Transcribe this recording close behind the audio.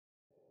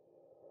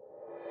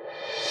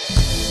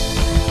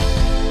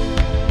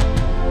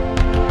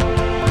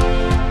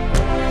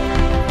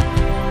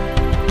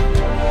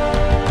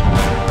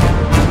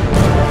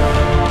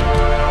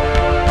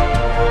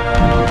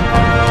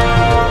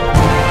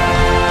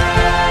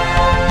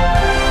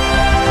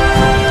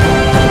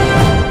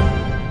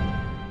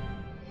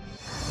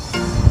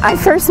I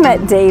first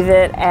met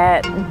David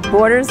at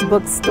Borders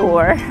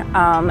bookstore.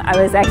 I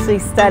was actually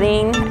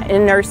studying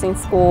in nursing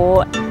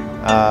school.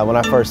 When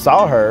I first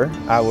saw her,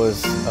 I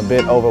was a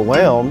bit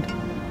overwhelmed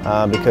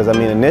because I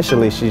mean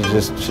initially she's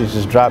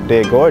just drop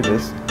dead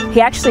gorgeous.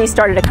 He actually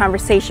started a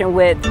conversation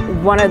with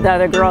one of the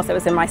other girls that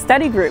was in my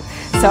study group.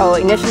 So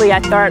initially I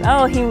thought,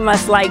 oh, he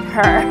must like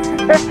her.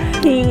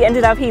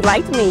 He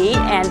liked me,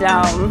 and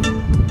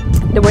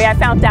the way I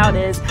found out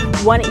is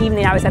one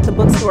evening I was at the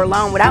bookstore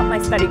alone without my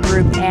study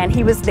group, and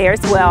he was there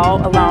as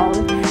well,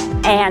 alone.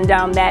 And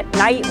that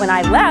night when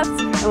I left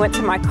and went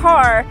to my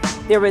car,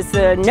 there was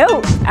a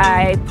note.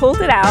 I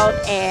pulled it out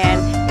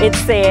and it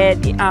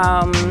said,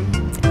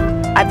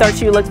 I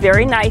thought you looked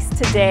very nice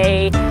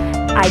today.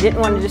 I didn't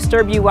want to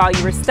disturb you while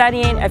you were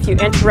studying. If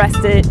you're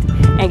interested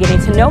in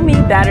getting to know me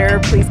better,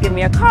 please give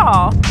me a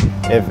call.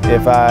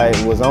 If I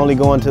was only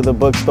going to the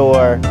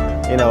bookstore,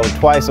 you know,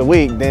 twice a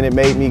week, then it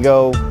made me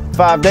go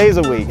 5 days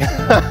a week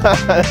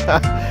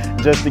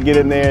just to get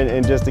in there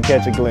and just to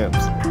catch a glimpse.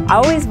 I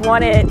always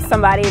wanted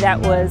somebody that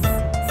was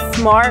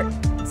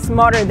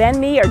smarter than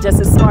me, or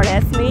just as smart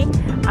as me,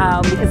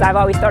 because I've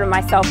always thought of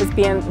myself as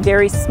being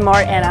very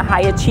smart and a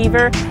high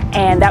achiever,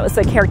 and that was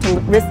a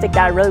characteristic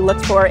that I really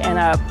looked for in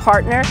a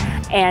partner.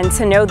 And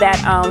to know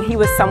that he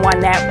was someone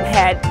that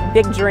had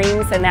big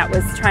dreams and that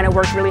was trying to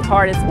work really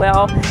hard as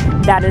well,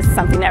 that is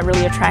something that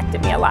really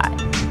attracted me a lot.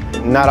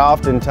 Not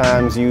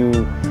oftentimes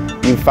you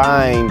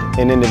find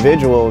an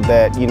individual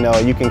that, you know,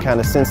 you can kind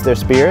of sense their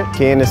spirit.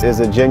 Candace is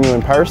a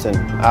genuine person.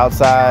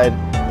 Outside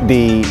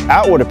the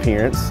outward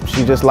appearance,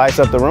 she just lights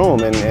up the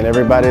room, and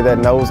everybody that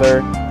knows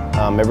her,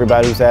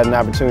 everybody who's had an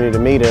opportunity to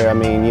meet her, I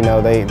mean, you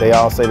know, they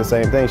all say the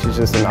same thing. She's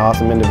just an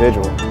awesome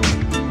individual.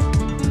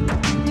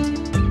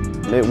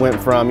 It went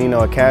from, you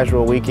know, a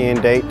casual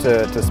weekend date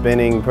to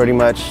spending pretty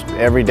much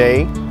every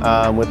day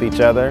with each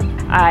other.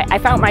 I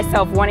found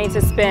myself wanting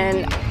to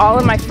spend all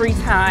of my free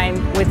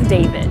time with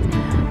David.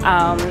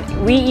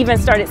 We even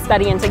started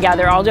studying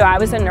together. Although I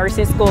was in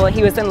nursing school,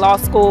 he was in law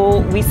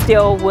school, we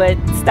still would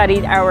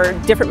study our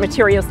different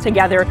materials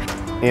together.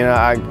 You know,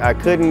 I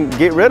couldn't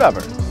get rid of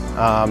her.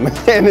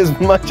 And as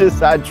much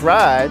as I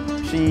tried,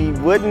 she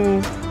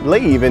wouldn't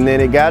leave. And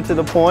then it got to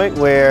the point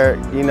where,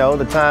 you know,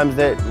 the times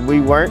that we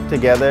weren't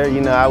together,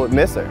 you know, I would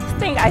miss her.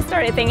 I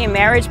started thinking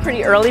marriage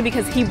pretty early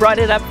because he brought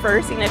it up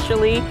first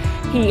initially.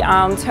 He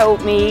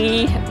told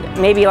me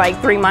maybe like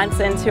 3 months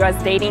into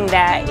us dating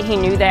that he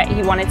knew that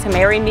he wanted to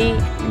marry me.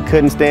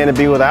 Couldn't stand to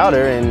be without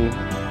her, and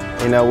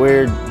you know,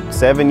 we're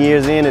 7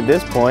 years in at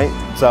this point,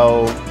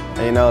 so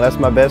you know, that's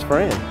my best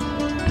friend.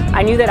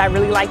 I knew that I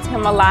really liked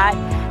him a lot,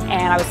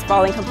 and I was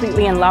falling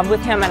completely in love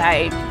with him, and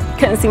I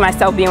couldn't see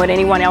myself being with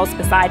anyone else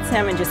besides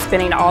him and just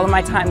spending all of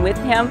my time with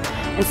him.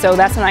 And so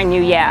that's when I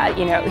knew, yeah,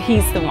 you know,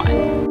 he's the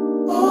one.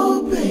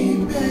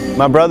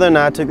 My brother and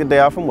I took the day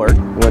off from work,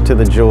 went to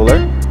the jeweler,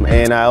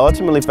 and I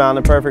ultimately found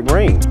the perfect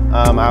ring.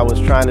 I was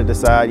trying to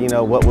decide, you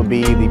know, what would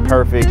be the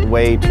perfect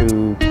way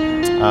to,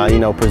 you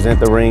know, present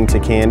the ring to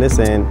Candace,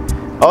 and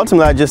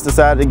ultimately I just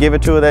decided to give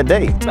it to her that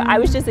day. I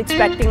was just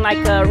expecting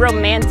like a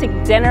romantic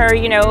dinner,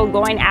 you know,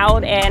 going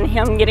out and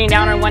him getting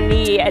down on one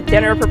knee at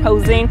dinner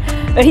proposing,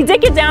 but he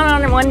did get down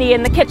on one knee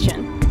in the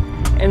kitchen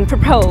and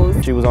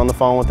propose. She was on the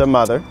phone with her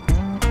mother,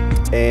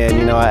 and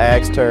you know, I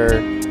asked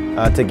her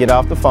to get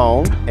off the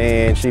phone,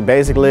 and she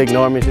basically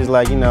ignored me. She's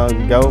like, you know,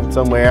 go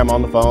somewhere, I'm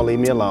on the phone, leave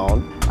me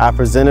alone. I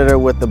presented her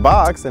with the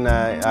box, and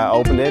I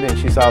opened it, and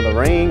she saw the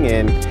ring,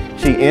 and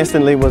she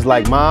instantly was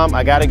like, Mom,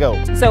 I gotta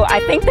go. So I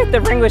think that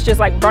the ring was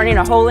just like burning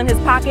a hole in his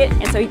pocket,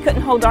 and so he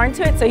couldn't hold on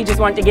to it, so he just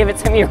wanted to give it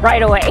to me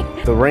right away.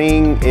 The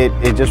ring,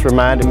 it just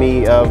reminded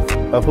me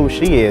of who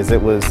she is.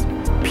 It was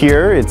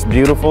pure, it's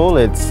beautiful,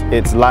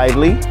 it's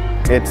lively,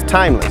 it's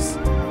timeless.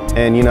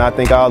 And you know, I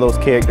think all those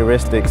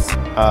characteristics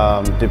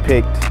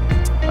depict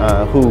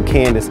who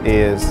Candace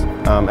is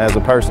as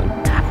a person.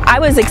 I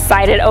was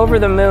excited, over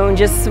the moon,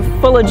 just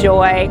full of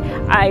joy.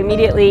 I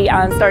immediately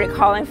started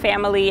calling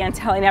family and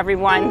telling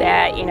everyone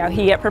that, you know,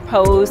 he had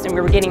proposed and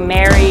we were getting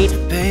married.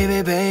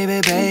 Baby,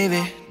 baby,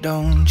 baby,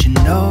 don't you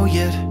know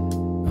yet?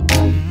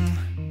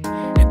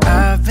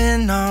 I've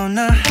been on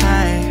a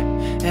high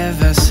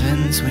ever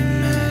since we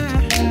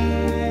met.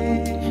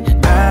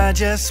 And I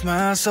just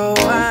smile so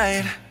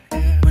wide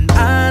when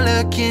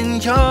I look in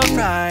your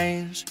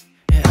eyes.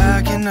 Yeah,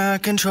 I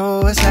cannot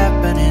control what's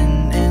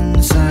happening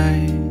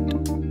inside.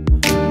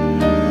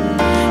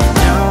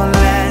 Don't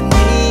let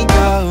me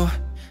go.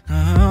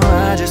 Oh,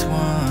 I just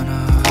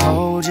wanna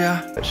hold ya.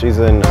 She's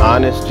an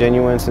honest,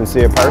 genuine,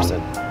 sincere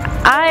person.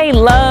 I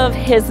love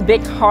his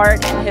big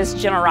heart and his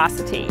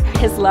generosity,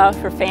 his love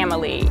for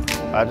family.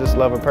 I just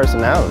love her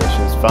personality.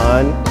 She's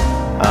fun,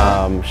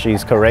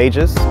 she's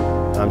courageous,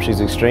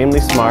 she's extremely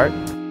smart.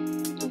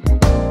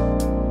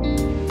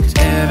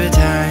 Every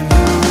time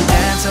you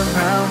dance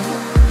around,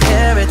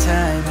 every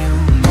time you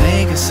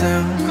make a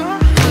sound,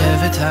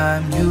 every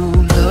time you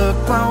look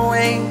my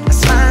way, I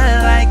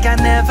smile like I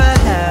never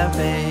have,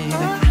 baby.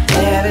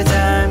 Every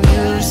time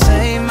you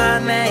say my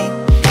name,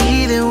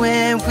 even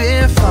when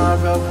we're far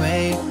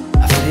away,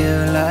 I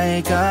feel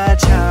like a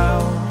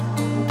child.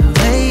 The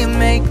way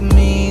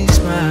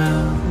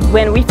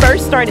When we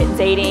first started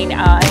dating,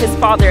 his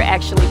father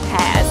actually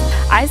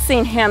passed. I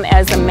seen him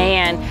as a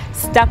man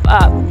step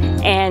up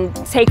and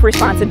take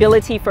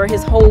responsibility for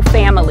his whole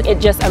family. It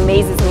just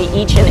amazes me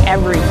each and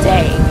every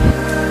day.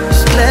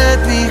 Just let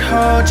me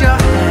hold your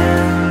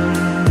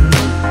hand.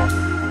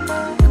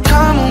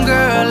 Come on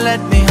girl,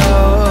 let me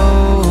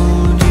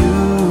hold you.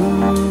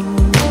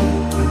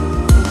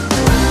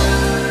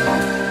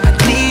 I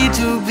need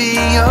to be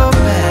your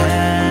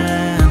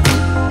man.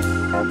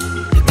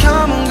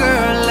 Come on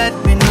girl, let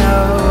me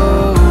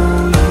know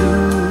you.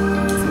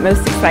 I'm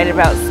most excited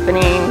about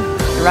spending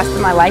the rest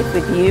of my life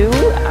with you.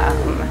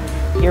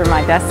 You're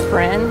my best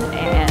friend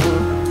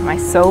and my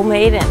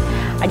soulmate,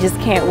 and I just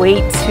can't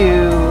wait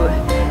to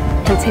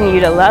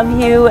continue to love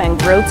you and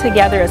grow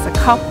together as a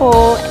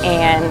couple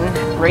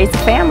and raise a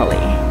family.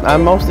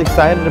 I'm most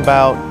excited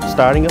about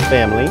starting a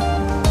family.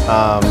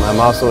 I'm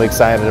also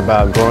excited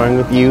about growing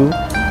with you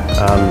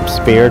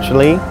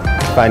spiritually,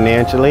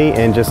 financially,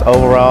 and just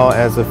overall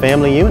as a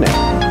family unit.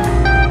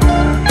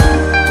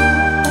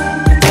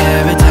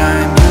 Every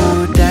time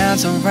you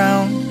dance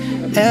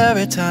around,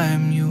 every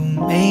time you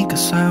make a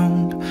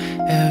sound,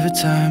 every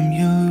time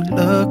you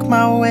look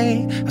my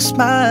way, I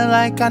smile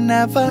like I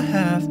never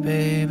have,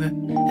 baby.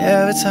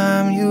 Every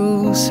time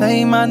you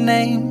say my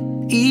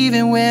name,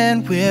 even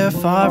when we're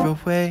far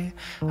away,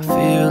 I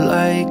feel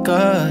like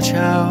a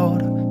child.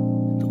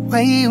 The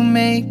way you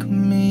make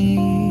me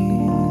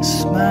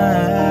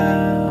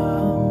smile.